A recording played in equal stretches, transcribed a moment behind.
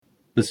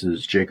This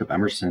is Jacob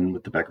Emerson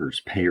with the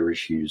Becker's Payer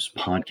Issues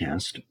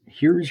podcast.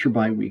 Here is your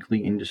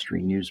bi-weekly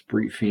industry news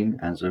briefing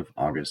as of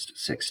August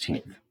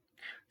 16th.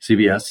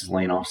 CVS is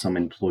laying off some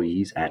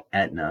employees at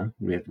Aetna,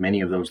 with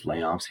many of those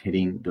layoffs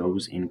hitting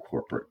those in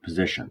corporate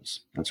positions.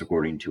 That's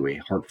according to a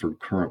Hartford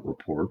Courant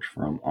report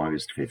from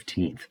August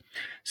 15th.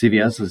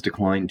 CVS has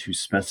declined to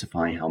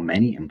specify how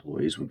many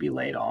employees would be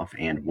laid off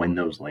and when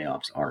those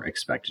layoffs are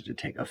expected to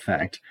take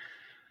effect.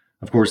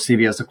 Of course,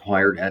 CVS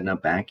acquired Aetna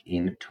back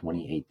in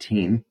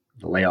 2018.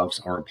 The layoffs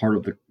are a part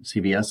of the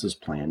CVS's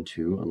plan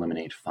to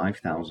eliminate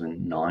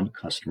 5,000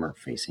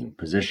 non-customer-facing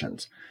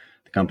positions.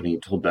 The company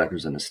told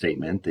Becker's in a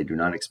statement they do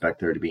not expect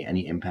there to be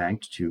any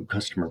impact to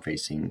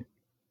customer-facing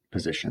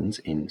positions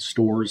in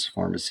stores,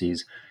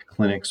 pharmacies,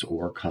 clinics,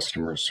 or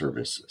customer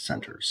service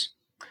centers.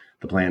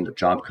 The planned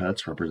job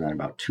cuts represent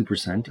about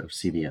 2% of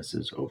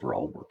CVS's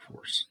overall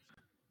workforce.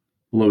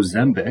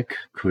 Ozempic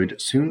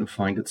could soon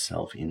find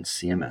itself in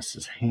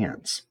CMS's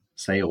hands.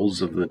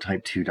 Sales of the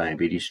type 2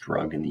 diabetes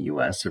drug in the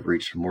U.S. have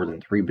reached more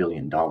than $3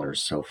 billion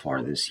so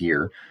far this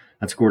year.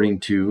 That's according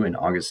to an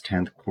August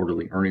 10th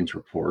quarterly earnings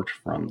report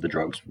from the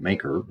drug's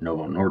maker,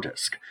 Novo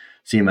Nordisk.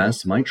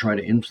 CMS might try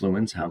to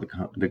influence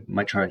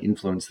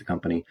the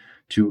company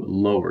to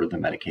lower the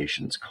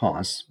medication's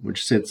costs,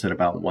 which sits at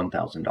about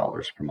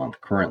 $1,000 per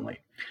month currently.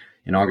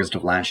 In August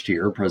of last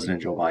year,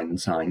 President Joe Biden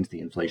signed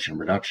the Inflation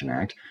Reduction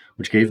Act,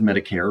 which gave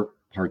Medicare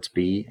Parts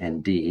B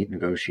and D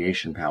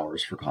negotiation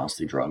powers for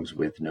costly drugs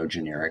with no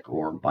generic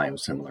or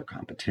biosimilar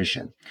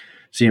competition.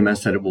 CMS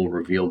said it will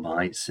reveal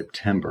by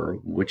September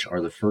which are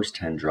the first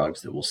 10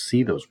 drugs that will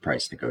see those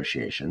price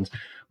negotiations,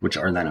 which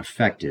are then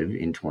effective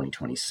in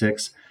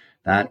 2026.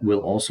 That will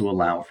also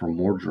allow for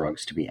more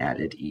drugs to be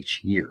added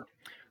each year.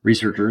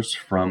 Researchers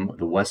from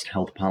the West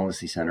Health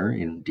Policy Center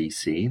in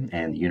D.C.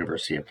 and the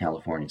University of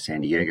California,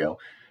 San Diego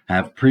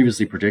have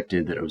previously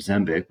predicted that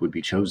Ozempic would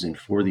be chosen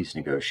for these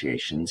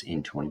negotiations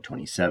in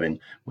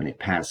 2027 when it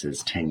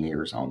passes 10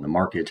 years on the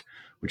market,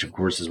 which of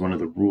course is one of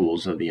the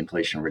rules of the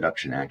Inflation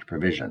Reduction Act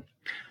provision.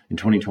 In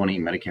 2020,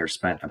 Medicare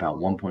spent about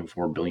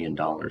 $1.4 billion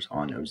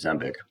on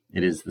Ozempic.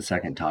 It is the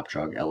second top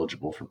drug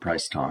eligible for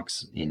price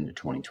talks in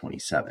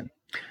 2027.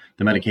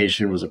 The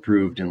medication was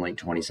approved in late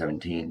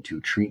 2017 to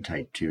treat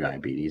type 2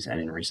 diabetes, and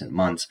in recent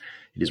months,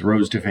 it has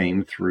rose to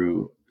fame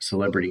through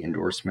celebrity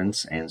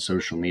endorsements and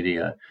social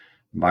media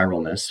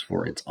viralness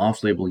for its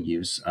off-label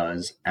use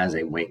as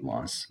a weight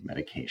loss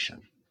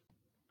medication.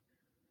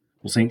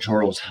 Well, St.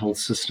 Charles Health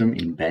System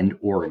in Bend,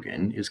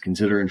 Oregon is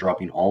considering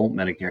dropping all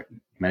Medicare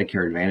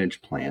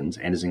Advantage plans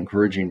and is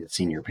encouraging its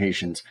senior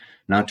patients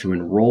not to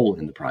enroll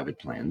in the private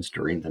plans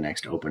during the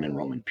next open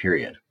enrollment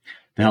period.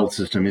 The health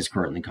system is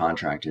currently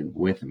contracted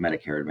with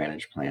Medicare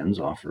Advantage plans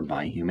offered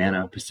by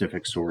Humana,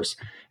 Pacific Source,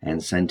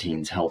 and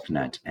Centene's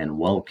HealthNet and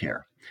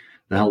WellCare.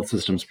 The health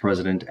system's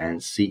president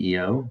and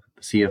CEO,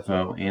 the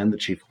CFO, and the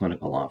chief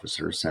clinical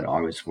officer said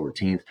August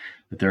 14th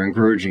that they're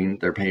encouraging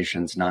their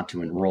patients not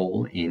to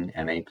enroll in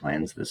MA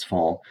plans this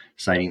fall,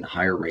 citing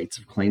higher rates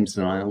of claims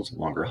denials,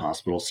 longer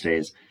hospital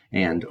stays,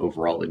 and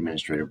overall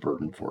administrative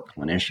burden for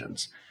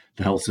clinicians.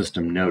 The health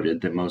system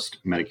noted that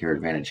most Medicare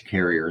Advantage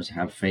carriers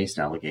have faced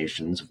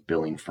allegations of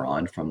billing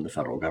fraud from the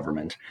federal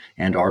government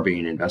and are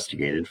being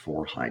investigated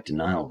for high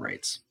denial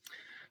rates.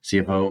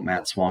 CFO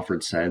Matt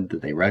Swafford said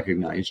that they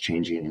recognize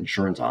changing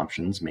insurance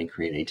options may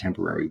create a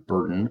temporary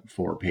burden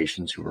for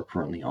patients who are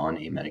currently on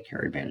a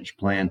Medicare Advantage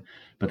plan,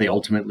 but they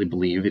ultimately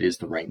believe it is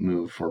the right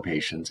move for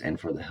patients and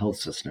for the health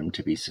system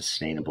to be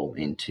sustainable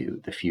into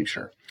the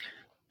future.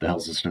 The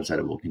health system said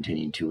it will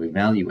continue to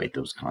evaluate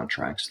those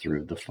contracts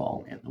through the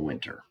fall and the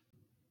winter.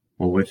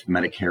 Well, with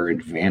Medicare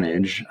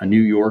Advantage, a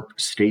New York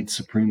State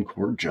Supreme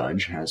Court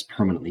judge has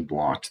permanently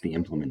blocked the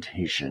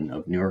implementation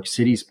of New York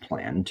City's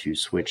plan to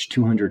switch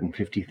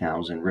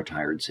 250,000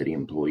 retired city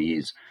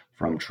employees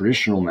from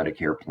traditional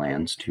Medicare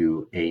plans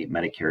to a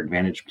Medicare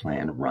Advantage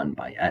plan run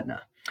by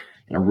Aetna.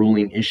 In a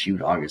ruling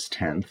issued August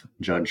 10th,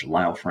 Judge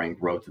Lyle Frank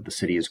wrote that the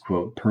city is,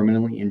 quote,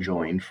 permanently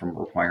enjoined from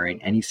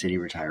requiring any city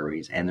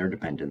retirees and their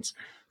dependents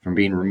from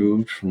being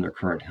removed from their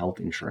current health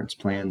insurance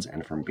plans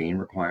and from being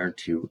required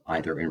to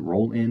either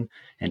enroll in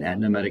an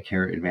Aetna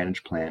Medicare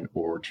Advantage plan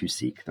or to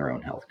seek their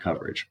own health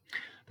coverage.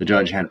 The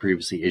judge had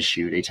previously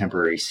issued a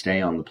temporary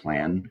stay on the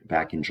plan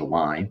back in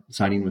July,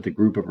 siding with a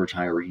group of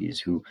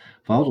retirees who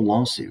filed a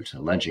lawsuit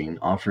alleging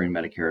offering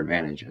Medicare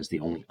Advantage as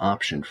the only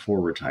option for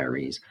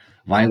retirees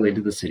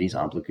violated the city's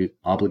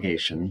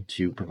obligation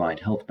to provide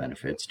health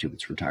benefits to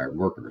its retired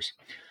workers.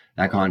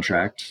 That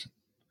contract,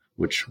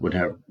 which would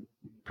have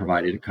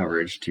provided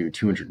coverage to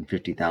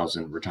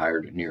 250,000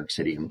 retired New York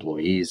City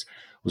employees,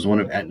 was one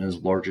of Aetna's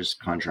largest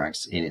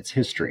contracts in its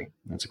history.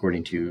 That's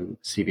according to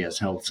CVS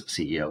Health's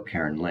CEO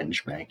Karen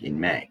Lynch back in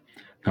May.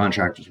 The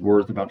contract was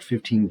worth about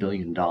 $15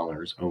 billion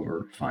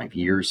over 5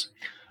 years.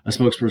 A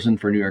spokesperson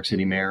for New York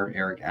City Mayor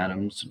Eric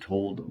Adams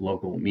told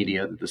local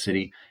media that the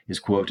city is,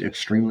 quote,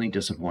 extremely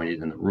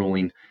disappointed in the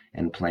ruling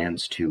and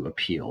plans to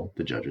appeal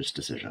the judge's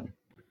decision.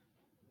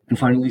 And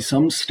finally,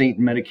 some state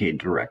Medicaid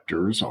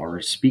directors are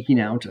speaking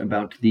out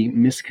about the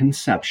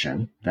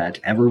misconception that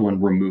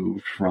everyone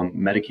removed from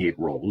Medicaid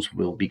rolls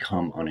will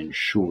become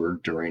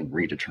uninsured during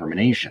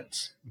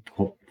redeterminations,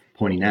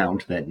 pointing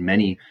out that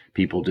many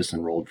people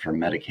disenrolled from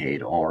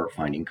Medicaid are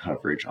finding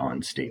coverage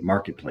on state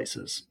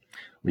marketplaces.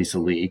 Lisa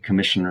Lee,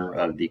 commissioner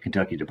of the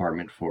Kentucky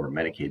Department for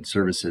Medicaid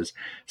Services,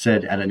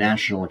 said at a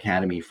National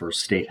Academy for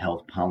State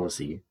Health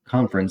Policy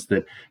conference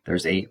that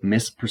there's a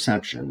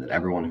misperception that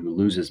everyone who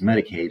loses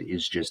Medicaid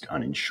is just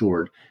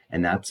uninsured,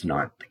 and that's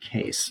not the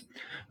case.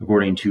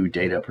 According to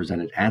data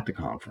presented at the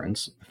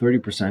conference,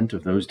 30%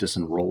 of those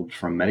disenrolled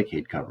from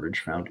Medicaid coverage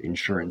found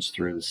insurance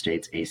through the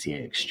state's ACA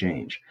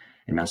exchange.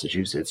 In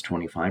Massachusetts,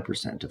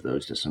 25% of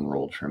those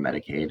disenrolled from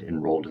Medicaid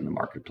enrolled in the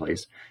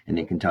marketplace, and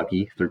in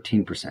Kentucky,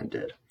 13%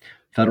 did.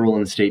 Federal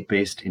and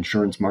state-based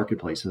insurance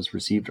marketplaces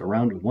received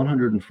around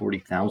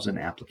 140,000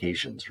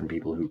 applications from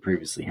people who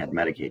previously had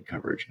Medicaid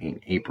coverage in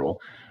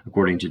April,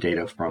 according to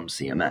data from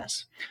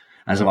CMS.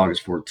 As of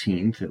August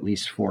 14th, at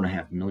least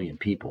 4.5 million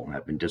people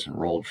have been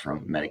disenrolled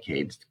from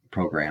Medicaid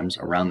programs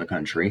around the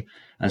country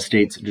as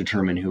states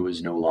determine who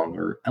is no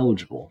longer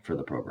eligible for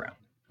the program.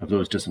 Of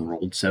those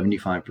disenrolled,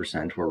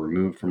 75% were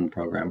removed from the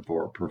program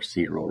for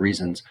procedural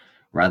reasons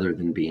rather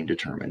than being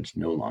determined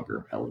no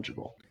longer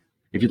eligible.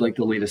 If you'd like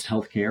the latest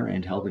healthcare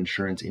and health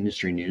insurance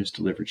industry news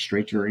delivered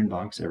straight to your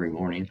inbox every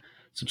morning,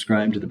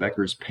 subscribe to the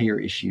Becker's Payer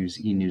Issues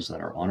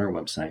e-newsletter on our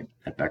website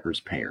at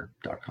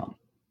beckerspayer.com.